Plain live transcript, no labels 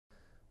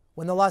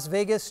When the Las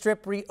Vegas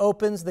Strip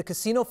reopens, the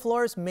casino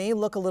floors may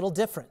look a little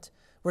different.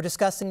 We're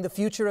discussing the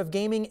future of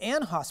gaming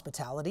and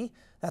hospitality.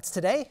 That's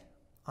today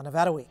on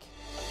Nevada Week.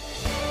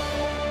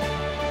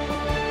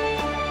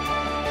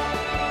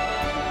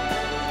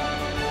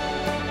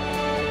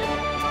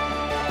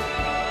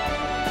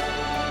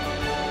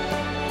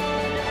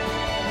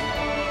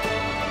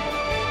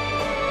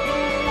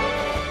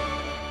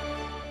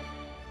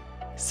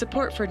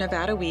 Support for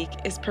Nevada Week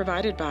is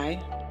provided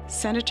by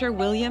Senator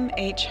William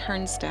H.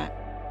 Hernstat,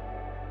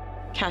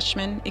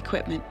 Cashman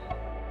Equipment,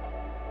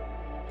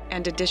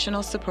 and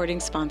additional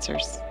supporting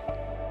sponsors.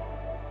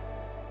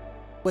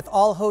 With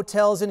all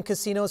hotels and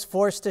casinos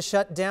forced to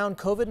shut down,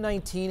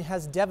 COVID-19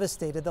 has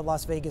devastated the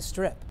Las Vegas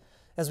Strip.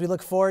 As we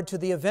look forward to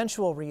the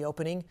eventual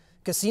reopening,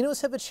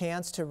 casinos have a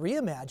chance to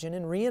reimagine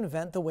and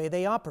reinvent the way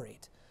they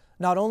operate.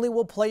 Not only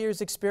will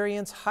players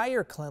experience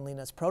higher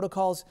cleanliness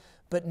protocols,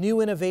 but new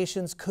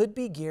innovations could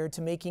be geared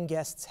to making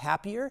guests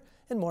happier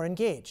and more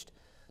engaged.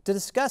 To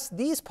discuss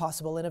these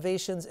possible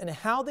innovations and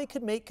how they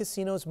could make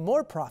casinos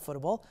more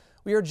profitable,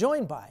 we are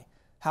joined by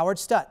Howard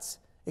Stutz,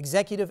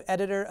 Executive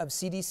Editor of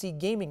CDC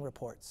Gaming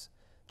Reports,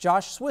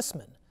 Josh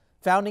Swissman,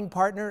 Founding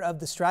Partner of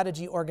the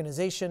Strategy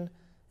Organization,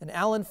 and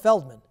Alan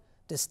Feldman,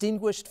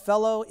 Distinguished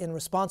Fellow in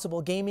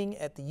Responsible Gaming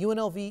at the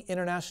UNLV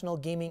International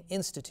Gaming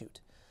Institute.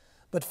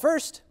 But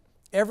first,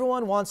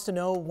 everyone wants to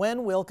know,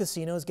 when will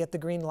casinos get the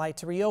green light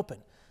to reopen?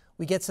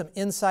 We get some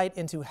insight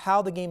into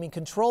how the Gaming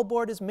Control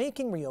Board is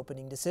making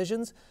reopening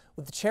decisions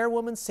with the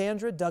Chairwoman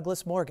Sandra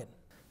Douglas Morgan.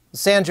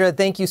 Sandra,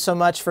 thank you so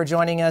much for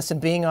joining us and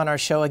being on our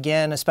show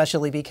again,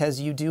 especially because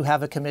you do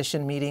have a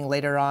commission meeting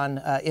later on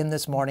in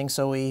this morning,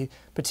 so we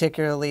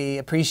particularly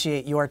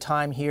appreciate your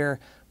time here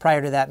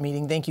prior to that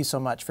meeting. Thank you so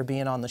much for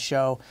being on the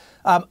show.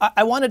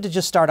 I wanted to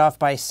just start off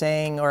by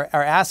saying or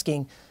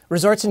asking,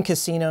 resorts and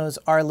casinos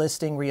are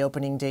listing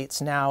reopening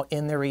dates now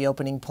in their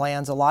reopening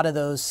plans. A lot of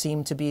those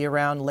seem to be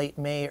around late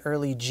May,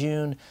 early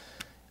June.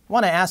 I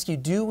want to ask you,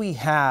 do we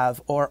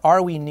have or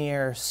are we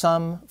near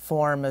some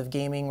form of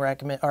gaming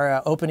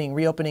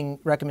reopening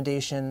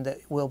recommendation that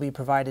will be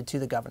provided to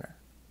the governor?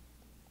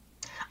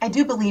 I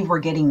do believe we're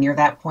getting near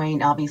that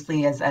point.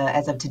 Obviously, as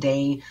of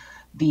today,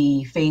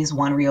 the phase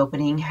one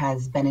reopening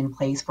has been in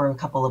place for a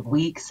couple of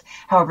weeks.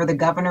 However, the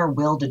governor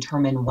will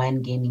determine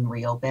when gaming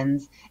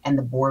reopens, and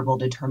the board will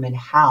determine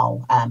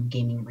how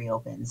gaming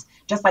reopens,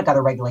 just like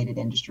other regulated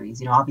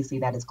industries. Obviously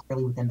that is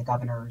clearly within the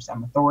governor's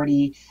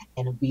authority,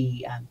 and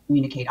we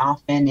communicate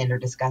often and are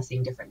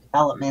discussing different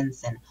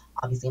developments and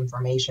obviously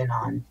information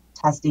on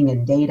testing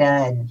and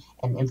data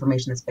and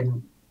information that's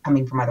been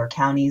coming from other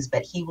counties,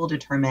 but he will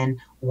determine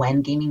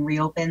when gaming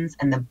reopens,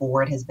 and the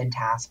board has been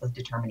tasked with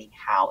determining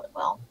how it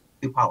will,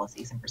 through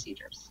policies and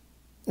procedures.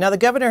 Now, the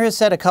governor has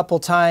said a couple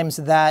times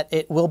that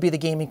it will be the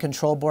Gaming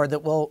Control Board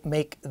that will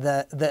make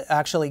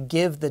actually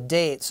give the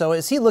date. So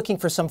is he looking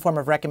for some form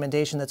of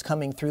recommendation that's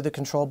coming through the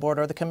control board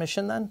or the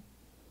commission then?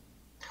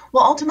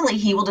 Well, ultimately,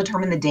 he will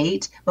determine the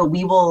date, but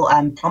we will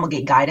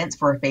promulgate guidance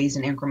for a phased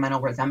and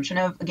incremental resumption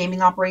of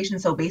gaming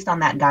operations. So based on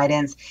that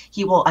guidance,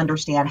 he will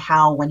understand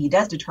how, when he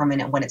does determine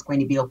when it's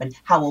going to be open,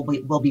 how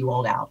it will be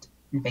rolled out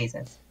in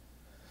phases.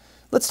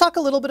 Let's talk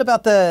a little bit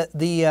about the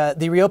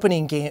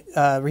reopening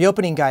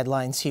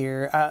guidelines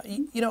here.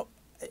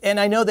 And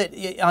I know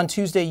that on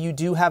Tuesday you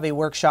do have a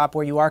workshop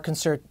where you are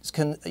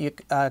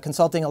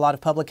consulting a lot of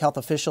public health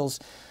officials.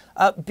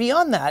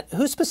 Beyond that,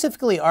 who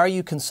specifically are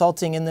you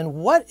consulting, and then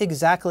what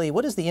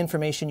is the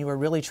information you are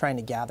really trying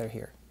to gather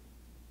here?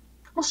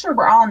 Well, sure.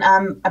 We're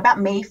on about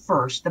May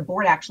 1st. The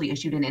board actually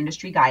issued an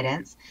industry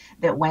guidance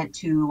that went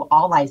to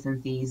all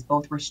licensees,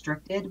 both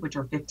restricted, which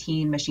are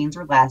 15 machines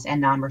or less,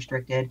 and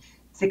non-restricted,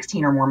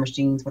 16 or more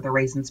machines with a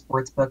race and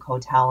sports book,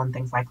 hotel, and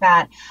things like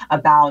that,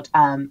 about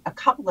a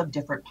couple of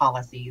different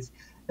policies.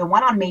 The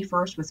one on May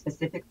 1st was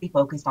specifically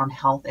focused on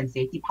health and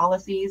safety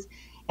policies,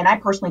 and I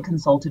personally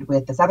consulted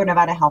with the Southern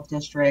Nevada Health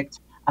District,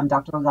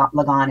 Dr.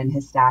 Lagan and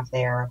his staff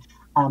there.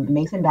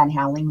 Mason Van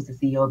Howling was the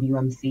CEO of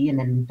UMC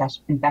and an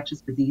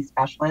infectious disease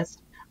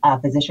specialist,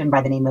 physician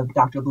by the name of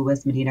Dr.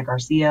 Luis Medina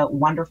Garcia.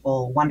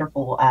 Wonderful,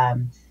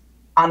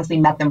 honestly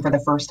met them for the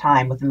first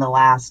time within the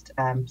last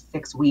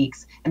 6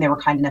 weeks, and they were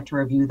kind enough to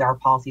review our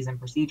policies and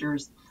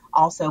procedures.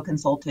 Also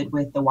consulted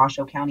with the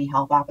Washoe County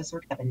Health Officer,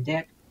 Kevin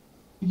Dick.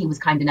 He was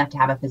kind enough to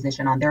have a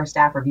physician on their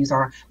staff reviews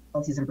our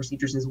policies and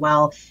procedures as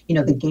well.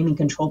 The Gaming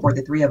Control Board,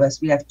 the three of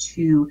us, we have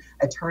 2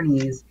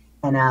 attorneys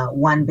and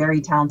one very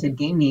talented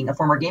a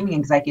former gaming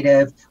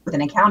executive with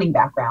an accounting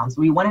background. So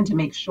we wanted to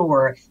make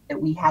sure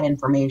that we had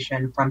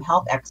information from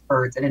health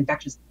experts and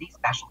infectious disease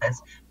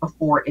specialists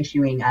before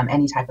issuing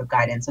any type of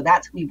guidance. So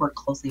that's who we work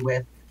closely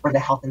with for the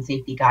health and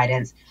safety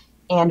guidance.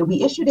 And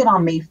we issued it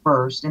on May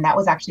 1st, and that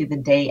was actually the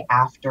day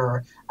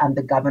after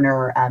the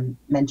governor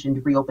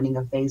mentioned reopening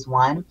of phase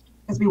one,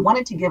 because we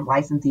wanted to give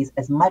licensees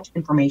as much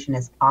information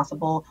as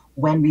possible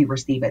when we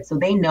receive it, so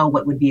they know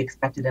what would be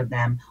expected of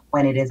them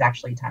when it is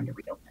actually time to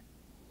reopen.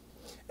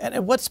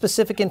 And what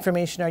specific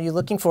information are you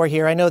looking for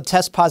here? I know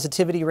test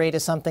positivity rate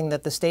is something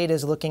that the state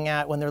is looking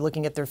at when they're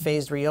looking at their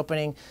phased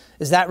reopening.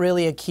 Is that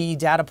really a key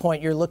data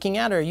point you're looking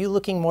at, or are you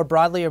looking more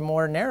broadly or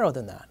more narrow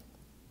than that?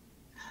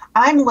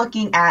 I'm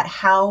looking at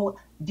how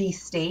the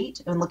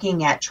state and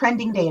looking at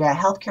trending data,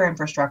 healthcare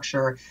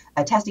infrastructure,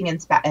 testing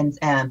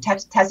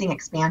testing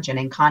expansion,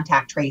 and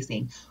contact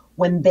tracing.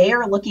 When they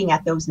are looking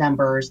at those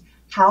numbers,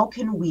 how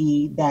can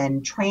we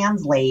then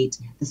translate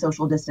the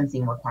social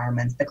distancing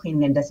requirements, the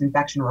cleaning and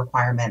disinfection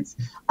requirements,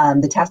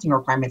 the testing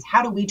requirements?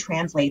 How do we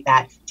translate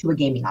that to a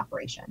gaming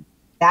operation?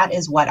 That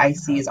is what I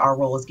see as our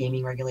role as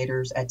gaming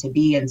regulators to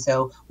be. And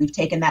so we've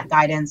taken that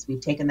guidance,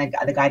 we've taken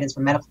the guidance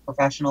from medical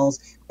professionals,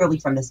 clearly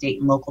from the state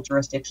and local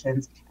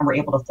jurisdictions, and we're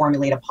able to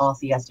formulate a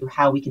policy as to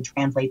how we can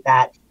translate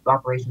that to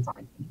operations on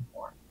a gaming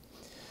floor.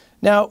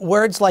 Now,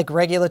 words like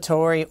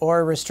regulatory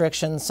or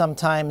restrictions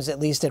sometimes, at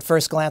least at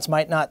first glance,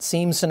 might not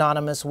seem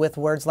synonymous with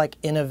words like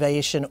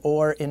innovation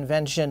or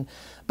invention,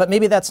 but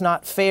maybe that's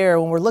not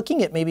fair. When we're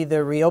looking at maybe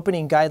the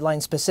reopening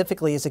guidelines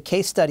specifically as a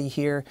case study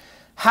here,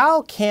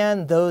 how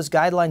can those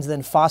guidelines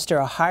then foster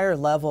a higher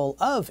level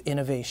of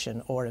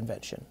innovation or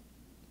invention?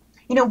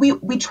 You know,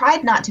 we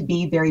tried not to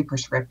be very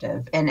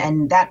prescriptive,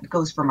 and that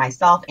goes for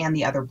myself and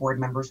the other board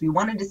members. We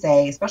wanted to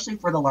say, especially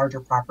for the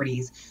larger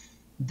properties,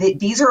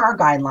 these are our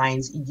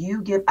guidelines.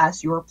 You give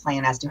us your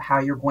plan as to how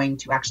you're going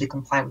to actually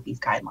comply with these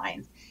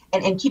guidelines.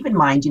 And keep in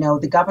mind, you know,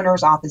 the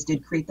governor's office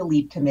did create the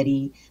LEAD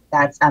committee.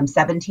 That's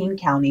 17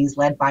 counties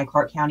led by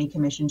Clark County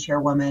Commission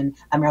Chairwoman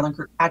Marilyn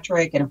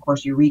Kirkpatrick, and of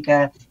course,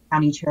 Eureka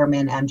County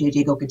Chairman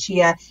JJ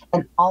Gokachia.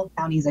 And all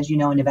counties, as you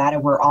know, in Nevada,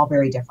 we're all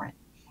very different.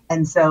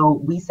 And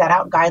so we set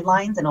out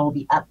guidelines, and it will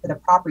be up to the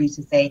properties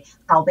to say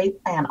how they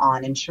plan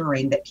on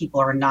ensuring that people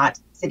are not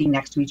sitting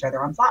next to each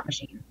other on slot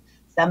machines.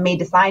 Some may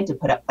decide to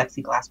put up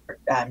plexiglass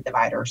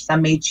dividers.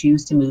 Some may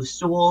choose to move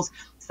stools.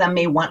 Some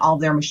may want all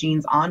of their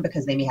machines on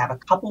because they may have a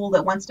couple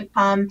that wants to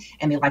come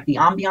and they like the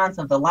ambiance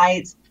of the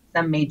lights.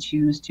 Some may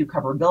choose to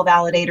cover bill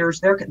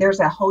validators. There's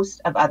a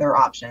host of other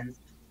options.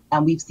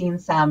 We've seen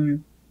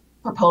some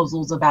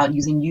proposals about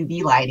using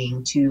UV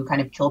lighting to kind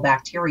of kill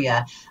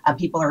bacteria.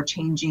 People are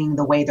changing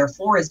the way their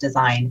floor is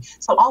designed.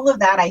 So all of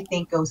that, I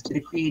think, goes to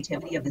the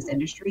creativity of this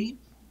industry.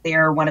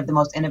 They're one of the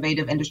most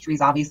innovative industries,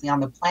 obviously, on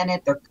the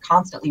planet. They're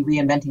constantly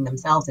reinventing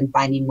themselves and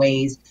finding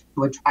ways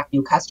to attract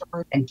new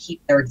customers and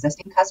keep their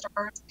existing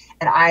customers.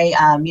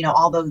 And you know,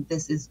 although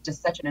this is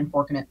just such an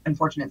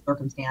unfortunate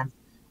circumstance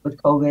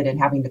with COVID and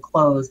having to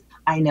close,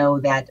 I know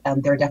that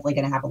they're definitely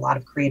going to have a lot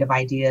of creative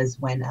ideas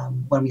when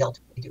we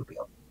ultimately do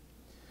reopen.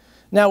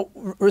 Now,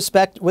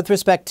 with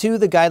respect to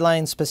the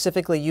guidelines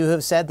specifically, you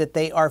have said that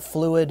they are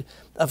fluid.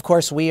 Of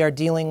course, we are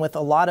dealing with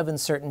a lot of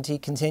uncertainty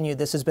continued.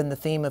 This has been the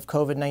theme of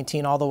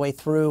COVID-19 all the way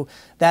through.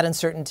 That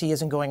uncertainty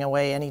isn't going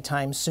away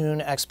anytime soon,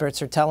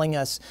 experts are telling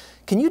us.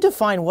 Can you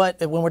define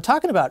when we're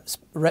talking about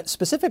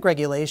specific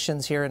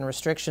regulations here and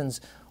restrictions,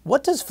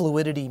 what does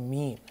fluidity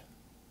mean?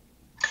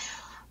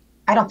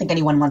 I don't think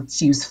anyone wants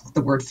to use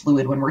the word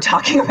fluid when we're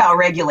talking about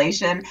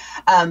regulation,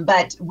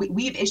 but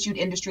we've issued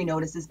industry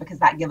notices because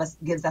that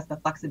gives us the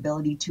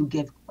flexibility to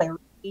give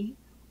clarity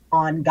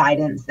on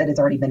guidance that has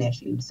already been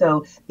issued.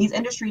 So these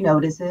industry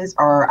notices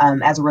are,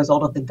 as a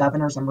result of the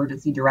governor's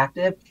emergency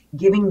directive,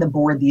 giving the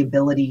board the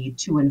ability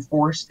to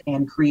enforce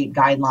and create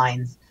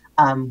guidelines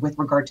with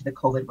regard to the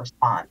COVID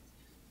response.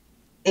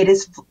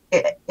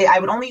 I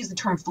would only use the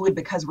term fluid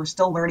because we're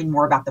still learning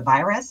more about the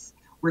virus.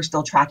 We're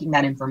still tracking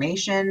that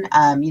information.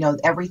 You know,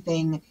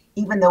 everything,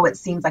 even though it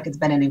seems like it's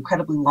been an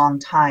incredibly long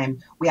time,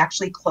 we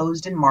actually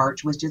closed in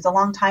March, which is a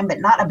long time,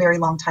 but not a very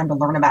long time to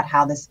learn about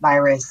how this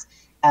virus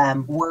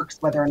works,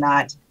 whether or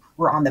not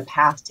we're on the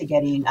path to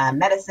getting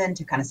medicine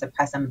to kind of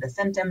suppress some of the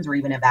symptoms or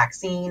even a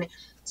vaccine.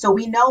 So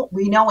we know,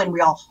 and we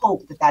all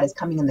hope that that is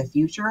coming in the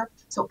future.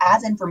 So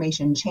as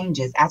information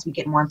changes, as we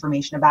get more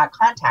information about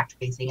contact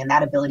tracing and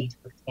that ability to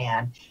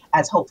expand,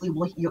 as hopefully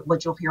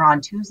what you'll hear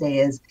on Tuesday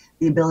is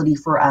the ability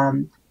for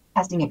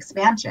testing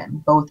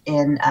expansion, both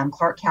in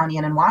Clark County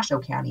and in Washoe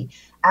County.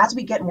 As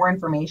we get more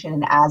information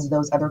and as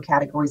those other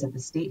categories that the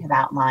state have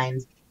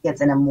outlined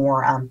gets in a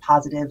more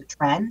positive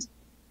trend,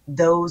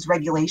 those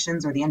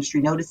regulations or the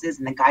industry notices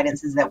and the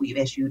guidances that we've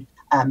issued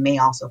may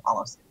also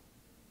follow suit.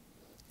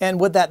 And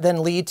would that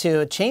then lead to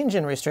a change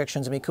in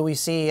restrictions? I mean, could we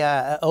see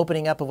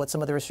opening up of what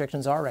some of the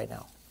restrictions are right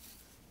now?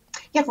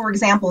 Yeah, for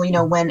example, you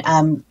know, when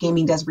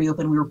gaming does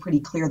reopen, we were pretty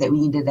clear that we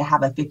needed to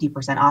have a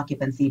 50%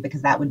 occupancy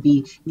because that would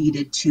be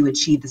needed to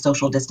achieve the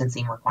social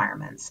distancing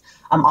requirements.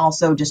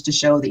 Also, just to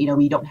show that, you know,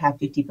 we don't have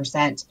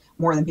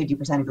more than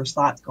 50% of your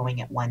slots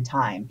going at one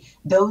time.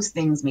 Those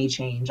things may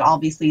change.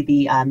 Obviously,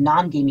 the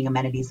non-gaming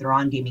amenities that are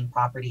on gaming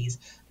properties,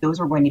 those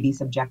are going to be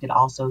subjected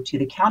also to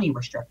the county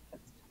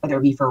restrictions, whether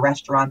it be for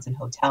restaurants and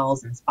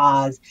hotels and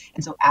spas.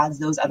 And so as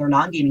those other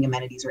non-gaming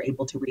amenities are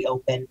able to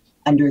reopen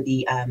under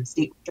the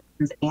state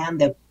restrictions and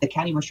the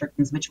county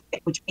restrictions,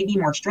 which may be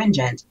more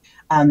stringent,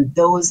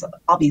 those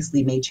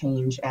obviously may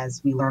change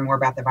as we learn more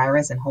about the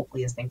virus and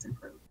hopefully as things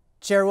improve.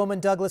 Chairwoman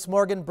Douglas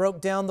Morgan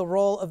broke down the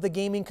role of the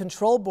Gaming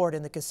Control Board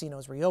in the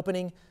casino's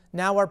reopening.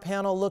 Now our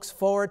panel looks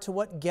forward to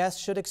what guests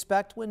should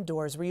expect when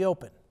doors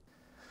reopen.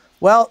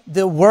 Well,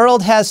 the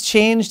world has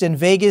changed and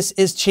Vegas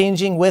is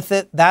changing with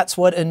it. That's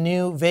what a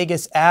new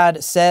Vegas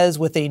ad says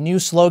with a new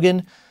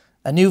slogan,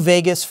 a new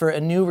Vegas for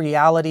a new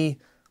reality.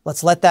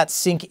 Let's let that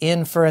sink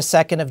in for a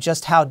second of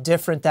just how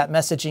different that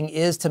messaging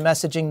is to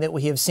messaging that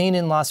we have seen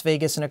in Las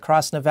Vegas and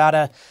across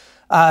Nevada.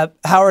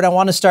 Howard, I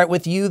want to start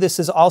with you. This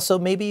is also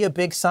maybe a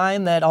big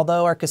sign that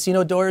although our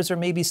casino doors are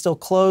maybe still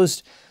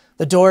closed,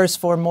 the doors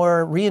for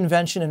more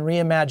reinvention and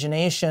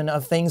reimagination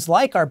of things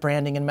like our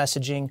branding and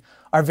messaging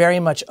are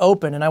very much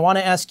open. And I want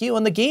to ask you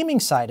on the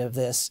gaming side of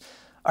this,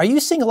 are you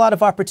seeing a lot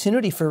of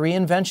opportunity for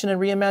reinvention and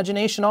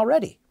reimagination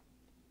already?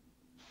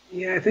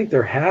 Yeah, I think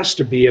there has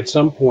to be at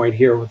some point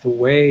here with the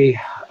way,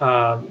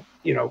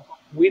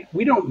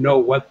 we don't know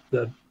what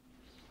the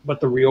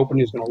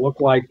reopening is going to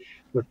look like,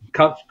 with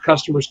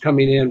customers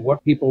coming in,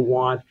 what people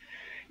want.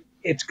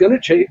 It's going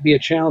to be a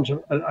challenge.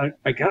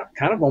 I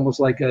kind of almost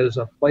like as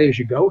a play as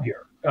you go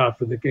here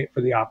for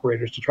the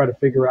operators to try to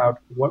figure out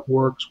what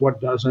works, what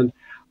doesn't.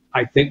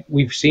 I think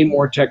we've seen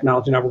more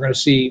technology. Now we're going to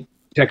see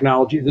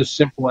technology this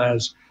simple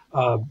as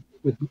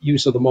with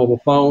use of the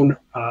mobile phone,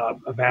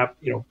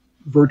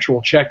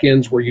 virtual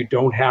check-ins where you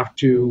don't have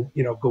to,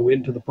 go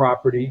into the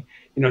property,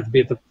 to be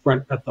at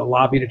the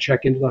lobby to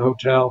check into the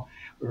hotel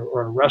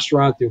or a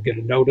restaurant. They'll get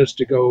a notice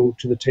to go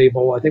to the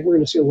table. I think we're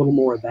going to see a little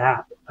more of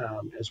that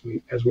as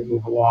we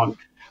move along.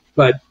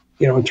 But,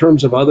 in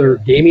terms of other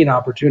gaming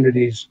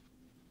opportunities,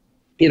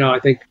 I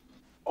think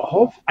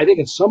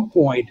at some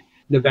point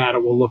Nevada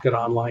will look at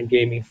online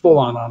gaming,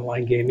 full-on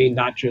online gaming,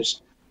 not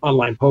just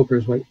online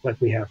pokers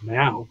like we have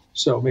now.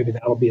 So maybe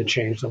that'll be a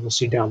change that we'll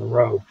see down the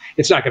road.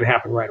 It's not going to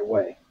happen right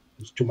away.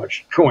 There's too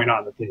much going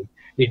on that they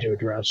need to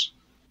address.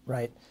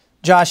 Right.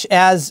 Josh,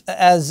 as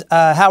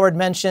Howard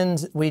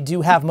mentioned, we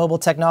do have mobile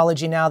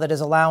technology now that is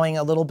allowing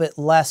a little bit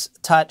less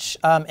touch.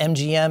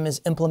 MGM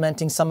is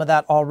implementing some of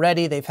that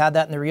already. They've had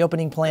that in the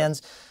reopening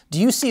plans. Do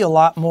you see a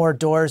lot more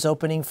doors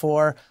opening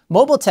for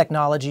mobile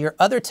technology or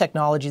other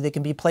technology that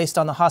can be placed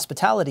on the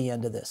hospitality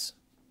end of this?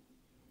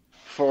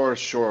 For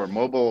sure.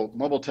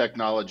 Mobile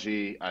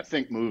technology, I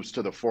think, moves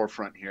to the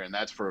forefront here, and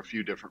that's for a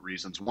few different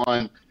reasons.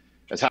 One,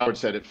 as Howard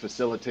said, it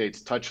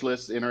facilitates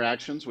touchless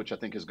interactions, which I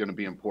think is going to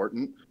be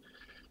important.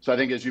 So I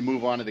think as you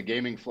move on to the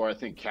gaming floor, I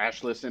think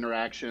cashless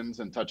interactions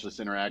and touchless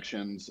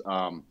interactions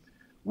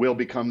will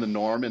become the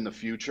norm in the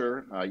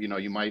future.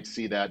 You might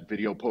see that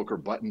video poker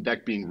button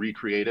deck being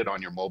recreated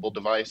on your mobile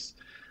device.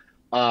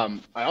 I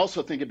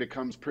also think it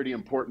becomes pretty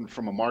important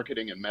from a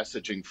marketing and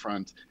messaging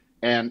front.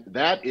 And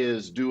that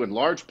is due in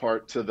large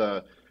part to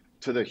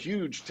the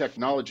huge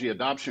technology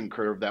adoption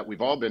curve that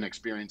we've all been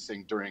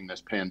experiencing during this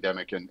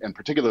pandemic and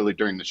particularly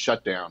during the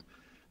shutdown.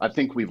 I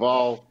think we've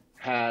all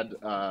had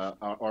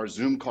our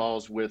Zoom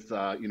calls with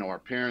our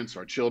parents,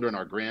 our children,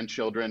 our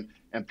grandchildren,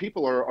 and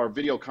people are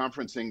video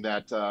conferencing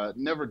that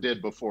never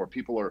did before.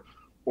 People are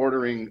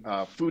ordering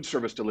food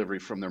service delivery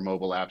from their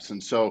mobile apps.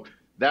 And so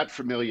that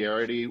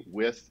familiarity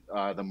with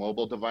the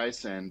mobile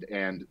device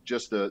and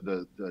just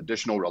the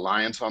additional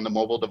reliance on the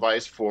mobile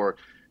device for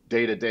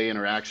day-to-day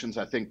interactions,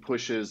 I think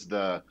pushes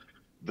the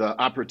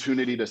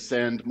opportunity to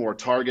send more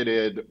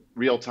targeted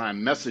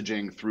real-time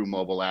messaging through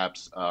mobile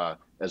apps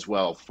as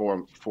well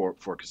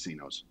for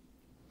casinos.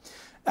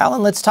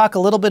 Alan, let's talk a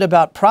little bit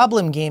about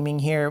problem gaming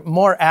here.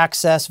 More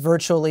access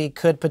virtually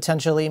could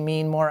potentially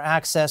mean more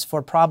access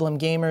for problem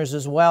gamers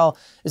as well.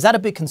 Is that a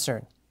big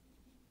concern?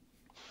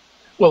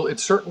 Well, it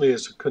certainly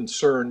is a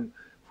concern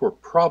for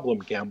problem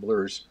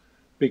gamblers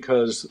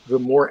because the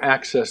more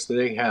access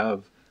they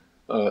have,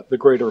 the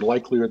greater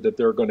likelihood that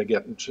they're going to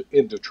get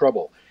into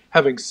trouble.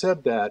 Having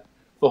said that,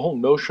 the whole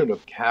notion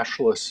of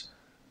cashless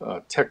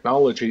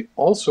technology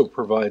also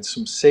provides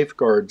some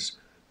safeguards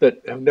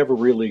that have never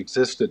really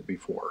existed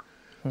before.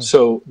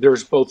 So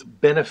there's both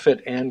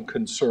benefit and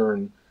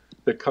concern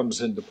that comes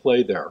into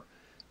play there,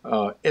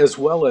 as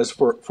well as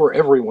for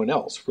everyone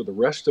else, for the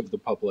rest of the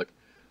public.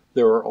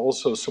 There are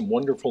also some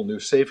wonderful new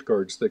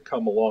safeguards that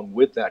come along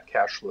with that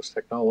cashless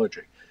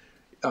technology.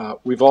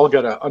 We've all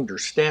got to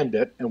understand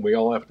it, and we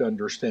all have to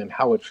understand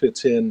how it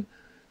fits in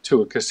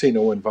to a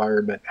casino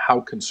environment,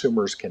 how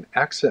consumers can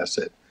access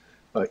it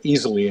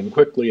easily and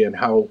quickly, and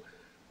how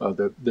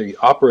the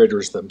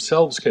operators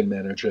themselves can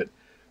manage it.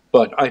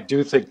 But I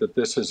do think that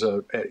this is,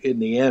 in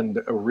the end,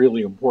 a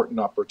really important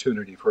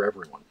opportunity for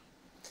everyone.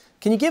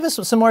 Can you give us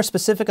some more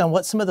specific on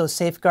what some of those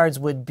safeguards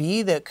would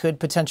be that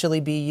could potentially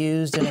be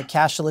used in a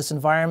cashless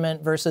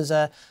environment versus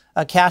a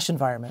cash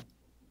environment?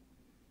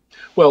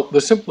 Well,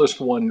 the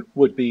simplest one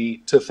would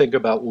be to think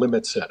about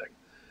limit setting.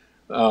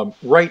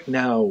 Right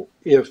now,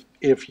 if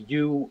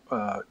you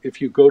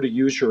go to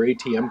use your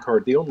ATM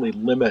card, the only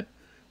limit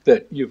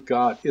that you've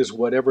got is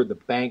whatever the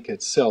bank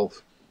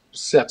itself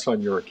sets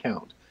on your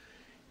account.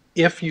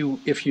 If you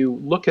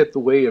look at the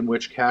way in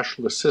which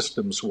cashless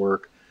systems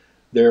work,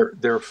 they're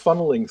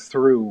funneling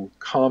through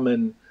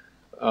common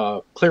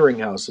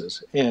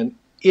clearinghouses, and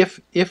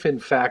if in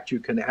fact you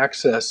can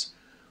access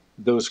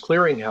those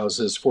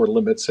clearinghouses for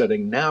limit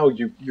setting, now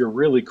you're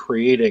really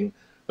creating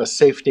a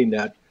safety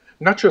net,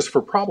 not just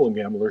for problem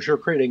gamblers, you're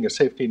creating a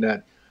safety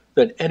net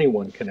that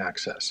anyone can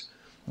access.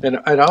 And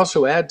I'd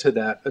also add to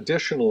that,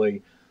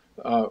 additionally,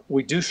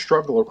 we do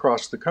struggle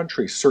across the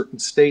country. Certain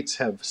states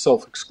have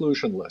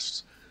self-exclusion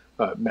lists,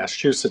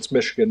 Massachusetts,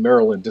 Michigan,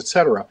 Maryland, et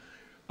cetera.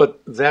 But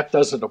that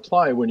doesn't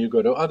apply when you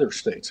go to other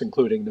states,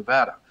 including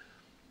Nevada.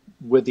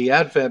 With the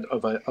advent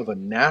of a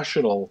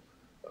national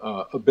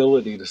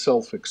ability to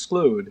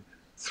self-exclude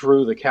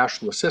through the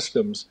cashless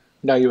systems,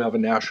 now you have a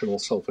national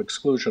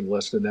self-exclusion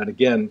list, and that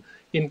again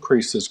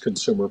increases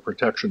consumer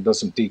protection,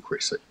 doesn't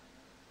decrease it.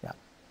 Yeah,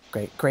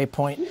 great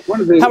point.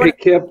 One of the Howard,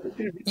 Kip,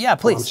 yeah,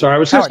 please. I'm sorry, I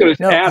was just going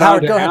to add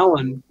Howard, on to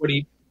Alan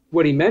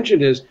what he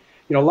mentioned is,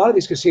 you know, a lot of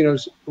these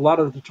casinos, a lot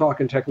of the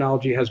talk in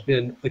technology has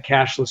been the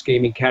cashless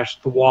gaming,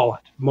 the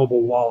wallet,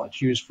 mobile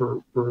wallets used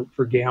for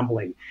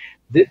gambling.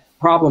 The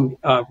problem,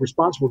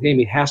 responsible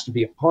gaming has to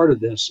be a part of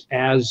this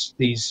as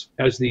these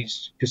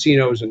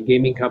casinos and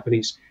gaming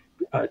companies,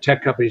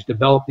 tech companies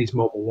develop these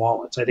mobile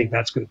wallets. I think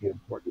that's going to be an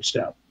important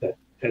step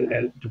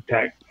and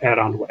to add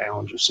on to what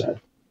Alan just said.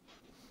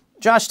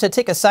 Josh, to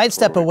take a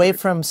sidestep away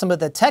from some of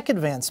the tech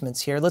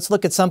advancements here, let's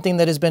look at something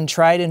that has been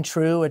tried and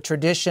true, a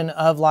tradition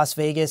of Las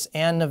Vegas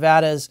and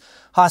Nevada's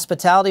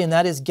hospitality, and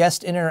that is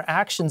guest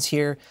interactions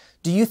here.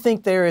 Do you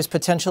think there is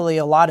potentially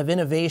a lot of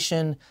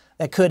innovation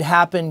that could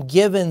happen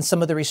given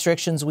some of the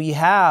restrictions we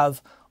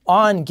have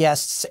on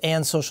guests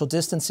and social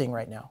distancing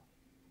right now?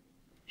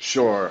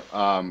 Sure.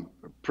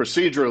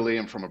 Procedurally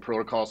and from a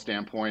protocol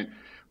standpoint,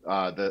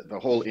 the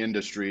whole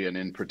industry, and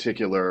in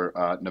particular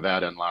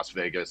Nevada and Las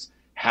Vegas,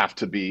 have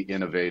to be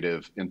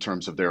innovative in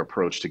terms of their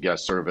approach to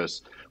guest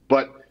service.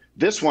 But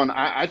this one,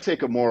 I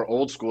take a more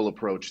old school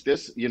approach.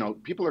 This, you know,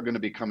 people are going to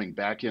be coming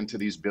back into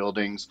these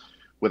buildings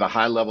with a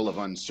high level of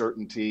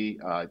uncertainty.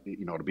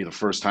 You know, it'll be the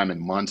first time in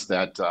months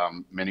that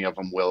many of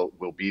them will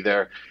be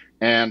there.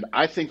 And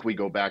I think we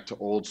go back to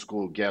old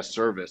school guest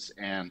service.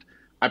 And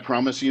I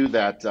promise you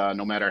that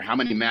no matter how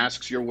many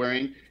masks you're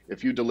wearing,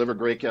 if you deliver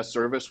great guest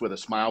service with a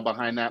smile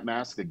behind that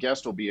mask, the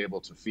guest will be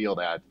able to feel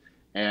that.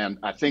 And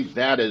I think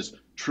that is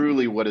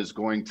truly what is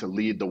going to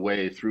lead the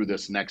way through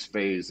this next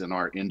phase in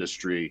our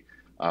industry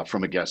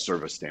from a guest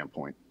service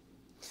standpoint.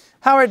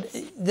 Howard,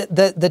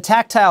 the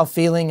tactile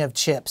feeling of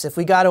chips, if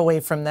we got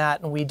away from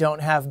that and we don't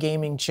have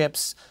gaming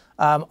chips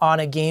on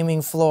a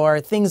gaming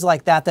floor, things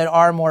like that that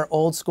are more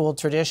old school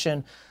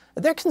tradition,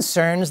 are there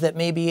concerns that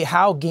maybe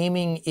how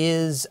gaming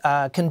is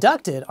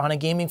conducted on a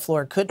gaming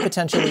floor could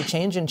potentially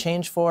change and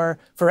change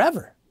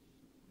forever?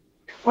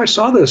 Well, I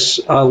saw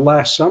this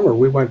last summer.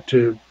 We went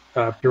to,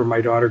 after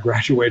my daughter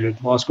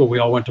graduated law school, we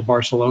all went to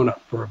Barcelona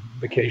for a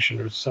vacation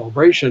or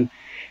celebration.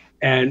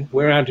 And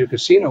we went out to a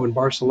casino in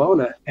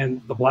Barcelona,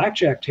 and the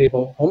blackjack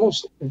table,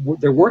 almost,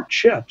 there weren't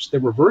chips,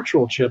 there were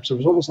virtual chips. It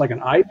was almost like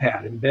an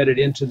iPad embedded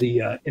into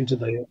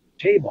the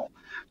table.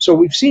 So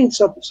we've seen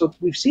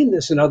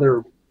this in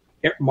other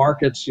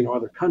markets, you know,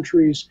 other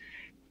countries.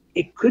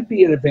 It could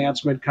be an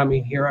advancement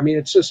coming here. I mean,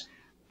 it's just,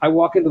 I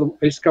walk into the,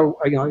 I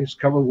used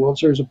to cover the World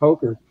Series of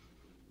Poker.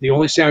 The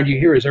only sound you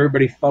hear is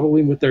everybody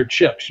fuddling with their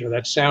chips. You know,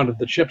 that sound of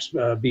the chips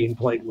being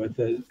played with,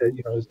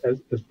 you know,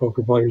 as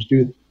poker players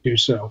do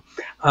so.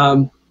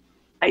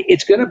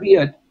 It's going to be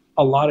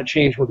a lot of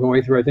change we're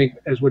going through. I think,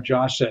 as what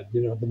Josh said,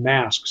 you know, the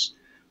masks.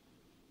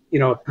 You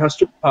know,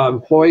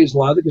 employees, a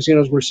lot of the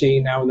casinos we're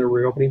seeing now in their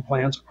reopening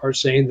plans are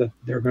saying that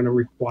they're going to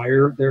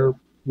require their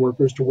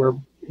workers to wear,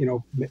 you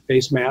know,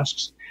 face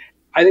masks.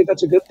 I think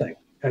that's a good thing.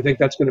 I think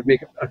that's going to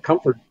make a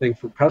comfort thing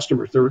for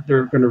customers. They're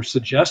going to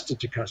suggest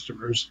it to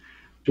customers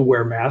to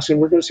wear masks, and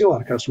we're going to see a lot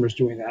of customers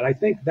doing that. I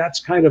think that's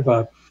kind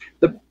of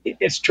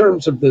it's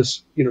terms of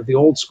this, you know, the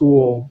old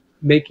school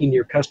making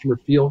your customer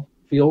feel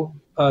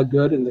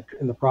good in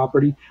the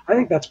property. I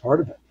think that's part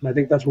of it, and I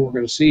think that's what we're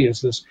going to see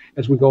as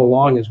we go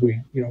along, as we,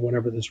 you know,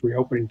 whenever this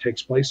reopening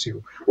takes place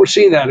here. We're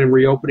seeing that in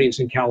reopenings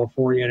in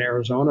California and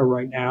Arizona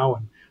right now,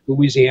 and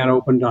Louisiana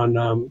opened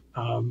on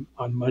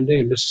Monday,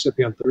 and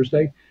Mississippi on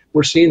Thursday.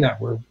 We're seeing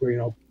that where you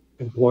know,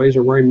 employees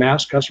are wearing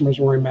masks, customers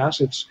are wearing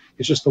masks.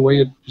 It's just the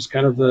way it's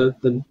kind of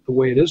the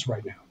way it is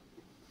right now.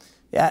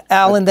 Yeah,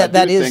 Alan,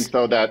 that is. Think,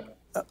 though, that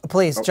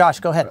please, Josh,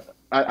 go ahead.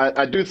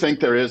 I do think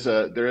there is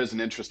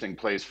an interesting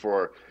place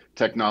for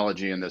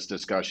technology in this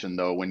discussion,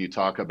 though, when you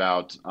talk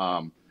about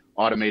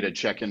automated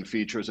check-in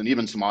features and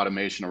even some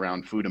automation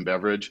around food and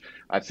beverage.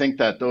 I think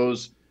that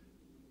those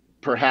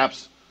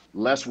perhaps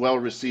less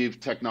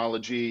well-received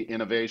technology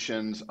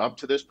innovations up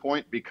to this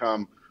point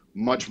become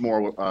much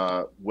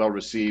more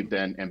well-received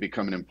and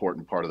become an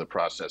important part of the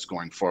process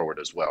going forward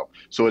as well.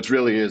 So it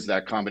really is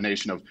that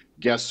combination of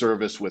guest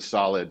service with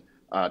solid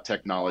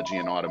technology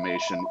and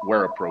automation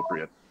where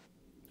appropriate.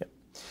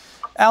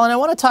 Alan, I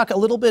want to talk a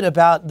little bit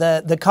about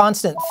the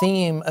constant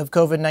theme of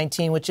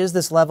COVID-19, which is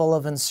this level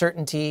of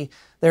uncertainty.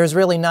 There's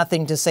really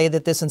nothing to say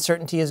that this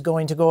uncertainty is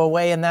going to go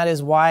away, and that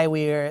is why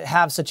we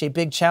have such a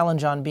big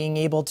challenge on being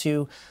able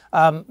to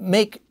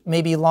make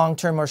maybe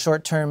long-term or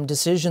short-term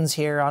decisions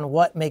here on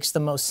what makes the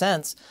most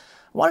sense.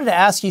 I wanted to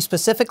ask you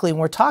specifically, when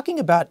we're talking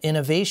about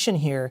innovation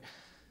here,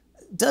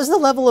 Does the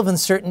level of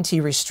uncertainty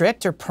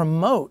restrict or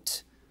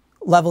promote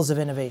levels of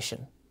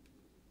innovation?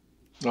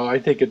 No, I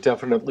think it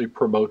definitely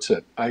promotes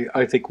it.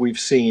 I think we've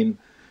seen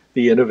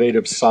the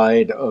innovative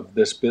side of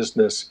this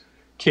business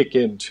kick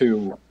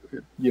into,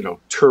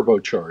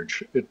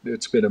 turbocharge.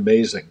 It's been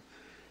amazing.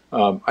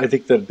 I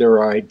think that there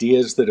are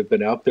ideas that have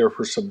been out there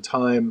for some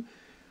time,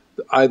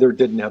 either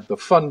didn't have the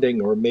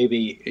funding or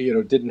maybe,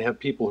 didn't have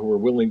people who were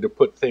willing to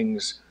put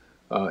things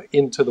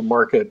into the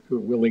market, who are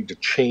willing to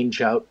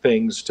change out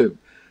things to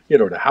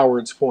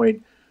Howard's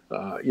point,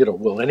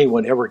 will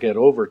anyone ever get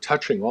over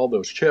touching all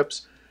those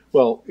chips?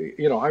 Well,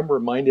 I'm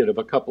reminded of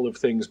a couple of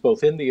things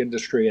both in the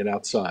industry and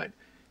outside.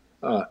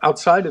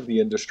 Outside of the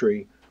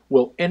industry,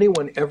 will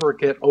anyone ever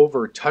get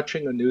over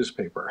touching a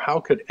newspaper? How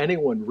could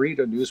anyone read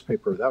a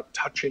newspaper without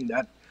touching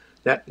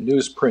that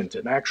newsprint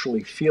and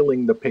actually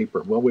feeling the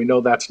paper? Well, we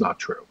know that's not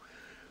true.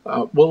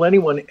 Will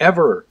anyone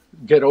ever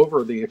get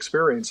over the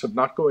experience of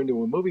not going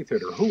to a movie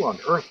theater? Who on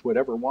earth would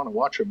ever want to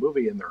watch a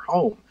movie in their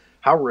home?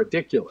 How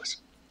ridiculous.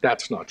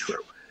 That's not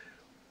true.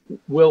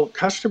 Will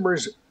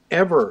customers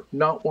ever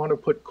not want to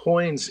put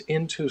coins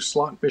into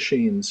slot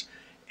machines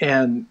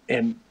and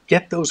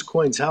get those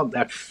coins out,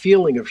 that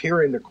feeling of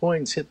hearing the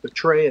coins hit the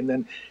tray and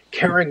then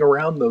carrying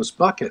around those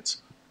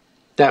buckets?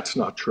 That's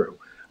not true.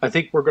 I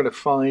think we're going to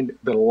find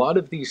that a lot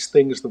of these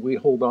things that we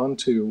hold on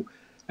to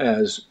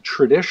as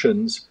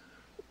traditions,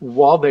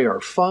 while they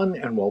are fun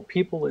and while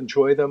people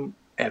enjoy them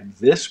at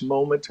this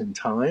moment in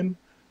time,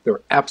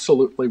 they're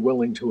absolutely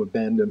willing to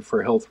abandon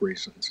for health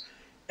reasons.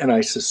 And I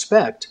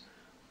suspect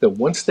that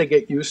once they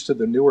get used to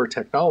the newer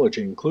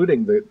technology,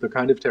 including the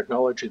kind of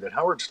technology that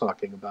Howard's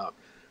talking about,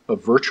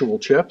 of virtual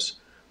chips,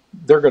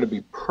 they're going to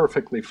be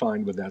perfectly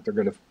fine with that.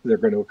 They're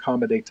going to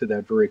accommodate to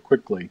that very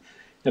quickly.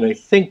 And I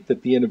think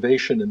that the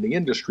innovation in the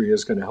industry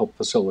is going to help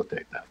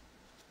facilitate that.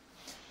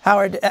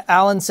 Howard,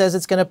 Alan says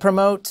it's going to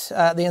promote,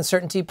 the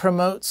uncertainty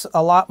promotes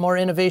a lot more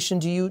innovation.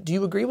 Do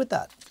you agree with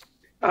that?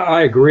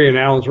 I agree, and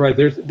Alan's right.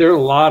 There are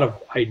a lot of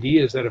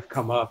ideas that have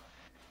come up.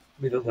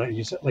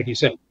 Like you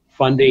said,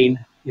 funding,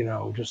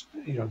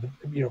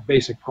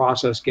 basic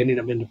process, getting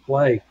them into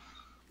play.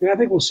 I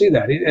think we'll see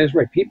that. It's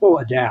right. People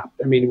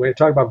adapt. I mean, when I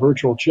talk about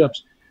virtual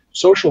chips,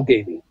 social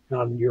gaming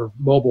on your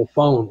mobile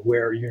phone,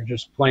 where you're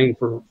just playing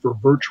for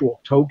virtual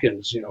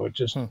tokens.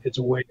 It's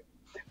a way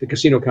the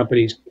casino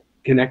companies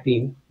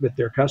connecting with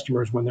their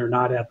customers when they're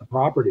not at the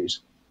properties.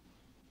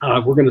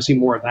 We're going to see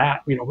more of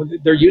that.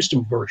 They're used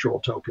to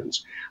virtual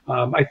tokens.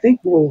 I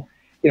think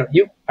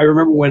I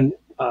remember when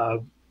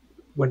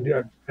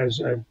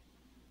as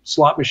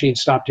slot machines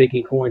stopped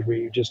taking coins, where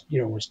you just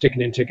was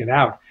ticking in, ticking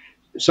out.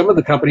 Some of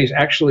the companies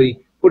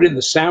actually put in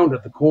the sound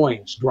of the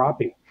coins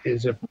dropping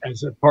as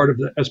a part of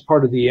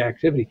the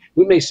activity.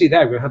 We may see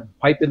that. We'll have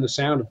pipe in the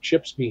sound of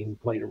chips being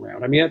played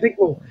around. I mean, I think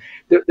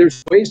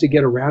there's ways to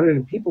get around it,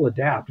 and people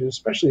adapt, and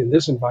especially in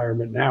this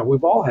environment now,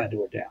 we've all had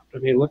to adapt. I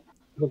mean, look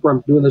where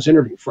I'm doing this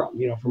interview from.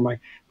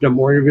 Done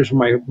more interviews from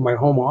my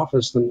home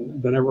office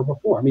than ever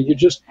before. I mean,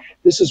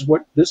 this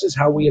is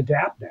how we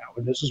adapt now,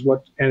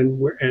 and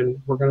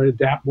we're going to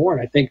adapt more.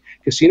 And I think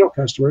casino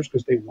customers,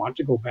 because they want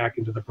to go back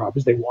into the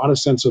properties, they want a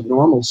sense of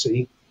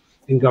normalcy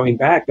in going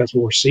back. That's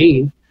what we're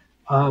seeing.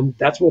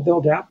 That's what they'll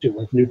adapt to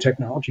if new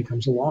technology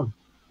comes along.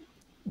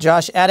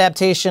 Josh,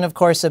 adaptation, of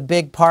course, a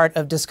big part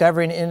of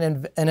discovery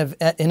and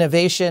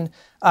innovation.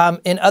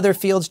 In other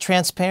fields,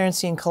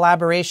 transparency and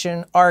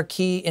collaboration are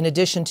key, in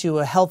addition to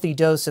a healthy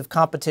dose of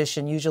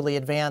competition, usually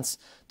advance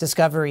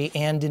discovery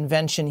and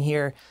invention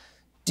here.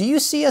 Do you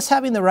see us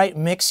having the right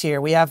mix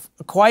here? We have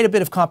quite a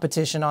bit of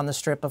competition on the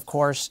Strip, of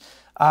course.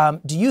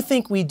 Do you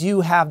think we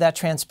do have that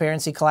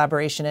transparency,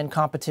 collaboration, and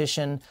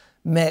competition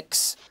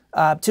mix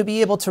to be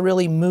able to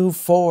really move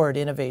forward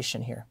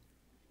innovation here?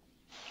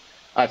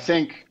 I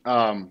think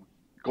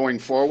going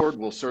forward,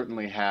 we'll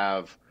certainly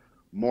have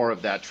more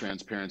of that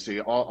transparency.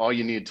 All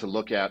you need to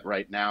look at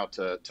right now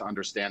to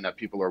understand that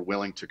people are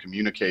willing to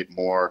communicate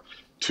more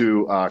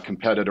to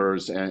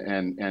competitors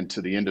and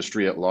to the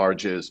industry at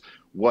large is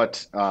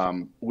what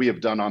we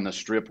have done on the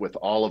Strip with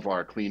all of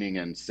our cleaning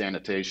and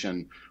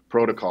sanitation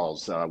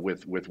protocols,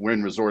 with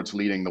Wynn Resorts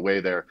leading the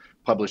way. They're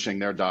publishing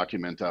their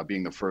document,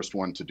 being the first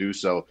one to do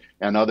so,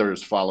 and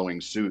others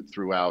following suit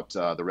throughout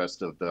the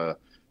rest of the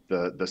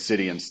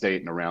city and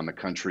state and around the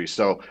country.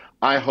 So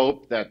I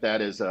hope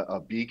that is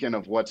a beacon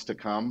of what's to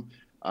come.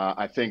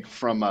 I think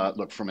from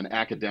an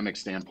academic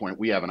standpoint,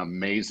 we have an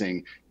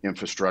amazing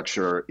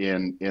infrastructure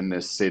in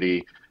this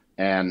city.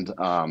 And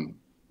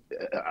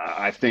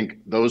I think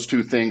those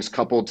two things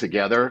coupled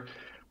together,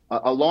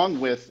 along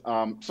with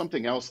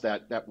something else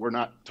that we're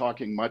not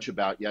talking much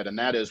about yet, and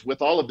that is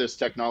with all of this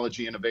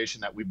technology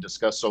innovation that we've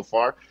discussed so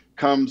far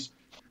comes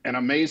an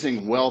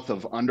amazing wealth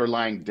of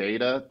underlying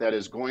data that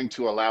is going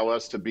to allow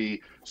us to be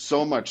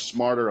so much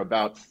smarter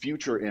about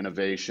future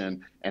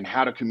innovation and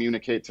how to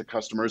communicate to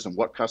customers and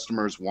what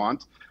customers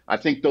want. I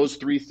think those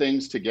three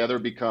things together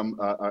become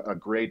a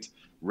great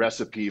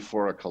recipe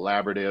for a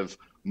collaborative,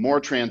 more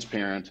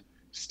transparent,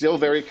 still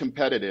very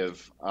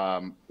competitive,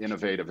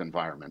 innovative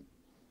environment.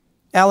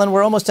 Alan,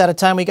 we're almost out of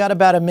time. We got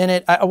about a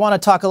minute. I want to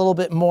talk a little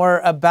bit more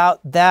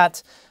about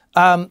that.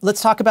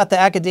 Let's talk about the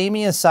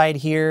academia side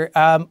here.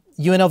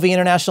 UNLV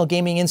International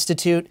Gaming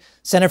Institute,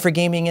 Center for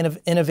Gaming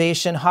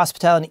Innovation,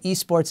 Hospitality and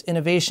Esports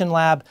Innovation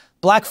Lab,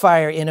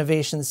 Blackfire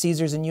Innovation,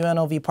 Caesars and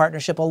UNLV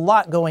partnership, a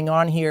lot going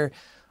on here.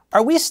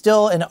 Are we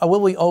still, and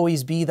will we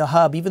always be the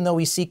hub, even though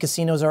we see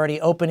casinos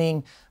already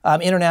opening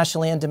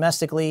internationally and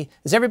domestically?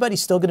 Is everybody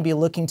still going to be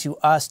looking to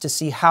us to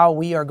see how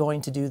we are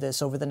going to do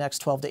this over the next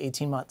 12 to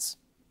 18 months?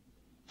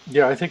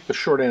 Yeah, I think the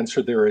short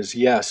answer there is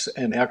yes.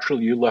 And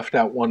actually, you left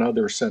out one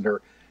other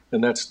center,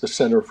 and that's the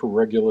Center for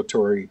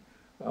Regulatory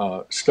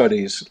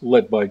Studies,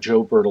 led by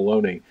Joe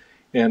Bertoloni.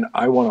 And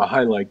I want to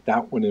highlight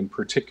that one in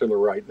particular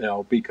right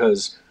now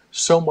because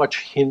so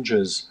much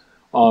hinges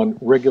on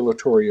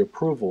regulatory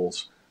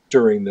approvals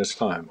during this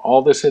time.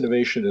 All this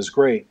innovation is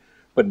great,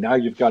 but now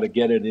you've got to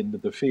get it into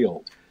the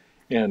field.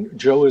 And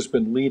Joe has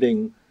been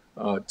leading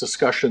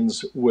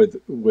discussions with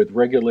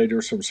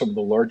regulators from some of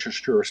the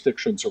largest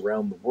jurisdictions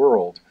around the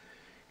world.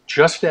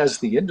 Just as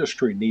the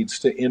industry needs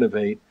to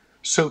innovate,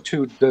 so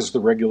too does the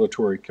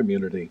regulatory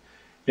community.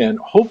 And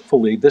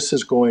hopefully this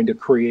is going to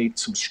create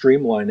some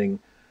streamlining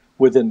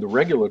within the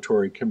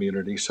regulatory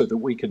community so that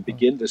we can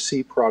begin to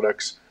see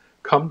products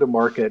come to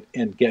market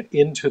and get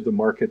into the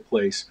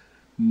marketplace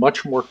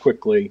much more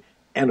quickly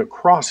and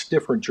across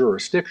different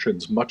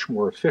jurisdictions much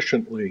more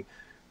efficiently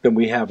than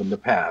we have in the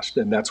past.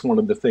 And that's one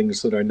of the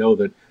things that I know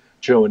that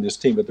Joe and his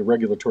team at the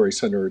Regulatory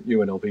Center at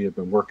UNLV have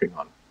been working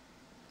on.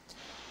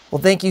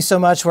 Well, thank you so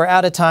much. We're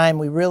out of time.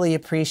 We really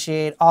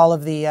appreciate all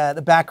of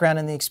the background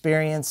and the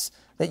experience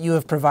that you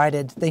have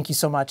provided. Thank you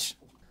so much.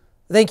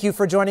 Thank you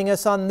for joining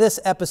us on this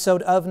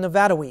episode of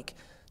Nevada Week.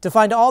 To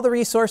find all the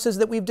resources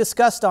that we've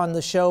discussed on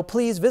the show,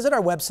 please visit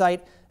our website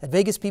at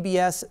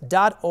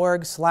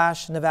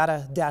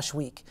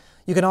vegaspbs.org/Nevada-week.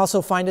 You can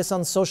also find us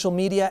on social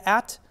media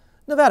at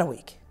Nevada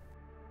Week.